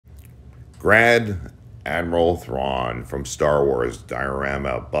Grand Admiral Thrawn from Star Wars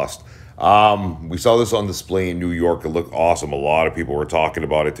diorama bust. We saw this on display in New York. It looked awesome. A lot of people were talking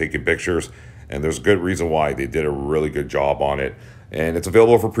about it, taking pictures, and there's a good reason why. They did a really good job on it, and it's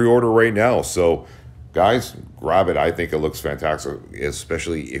available for pre-order right now. So, guys, grab it. I think it looks fantastic,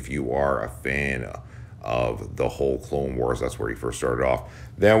 especially if you are a fan of the whole Clone Wars. That's where he first started off.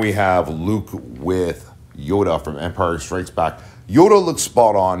 Then we have Luke with Yoda from Empire Strikes Back. Yoda looks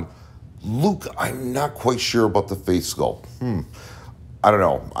spot on. Luke, I'm not quite sure about the face sculpt. I don't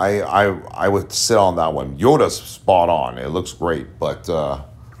know. I would sit on that one. Yoda's spot on. It looks great, but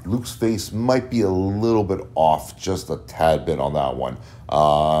Luke's face might be a little bit off, just a tad bit on that one.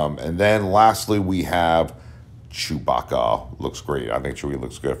 And then lastly, we have Chewbacca. Looks great. I think Chewie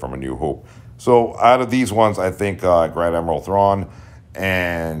looks good from A New Hope. So out of these ones, I think Grand Admiral Thrawn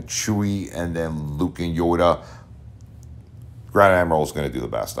and Chewie, and then Luke and Yoda. Grand Admiral is going to do the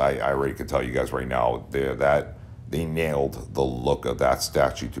best. I already can tell you guys right now they nailed the look of that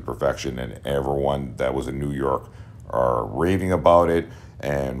statue to perfection, and everyone that was in New York are raving about it.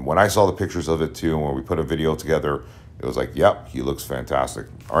 And when I saw the pictures of it too, when we put a video together, it was like, yep, he looks fantastic.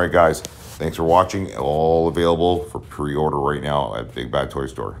 All right, guys, thanks for watching. All available for pre-order right now at Big Bad Toy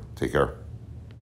Store. Take care.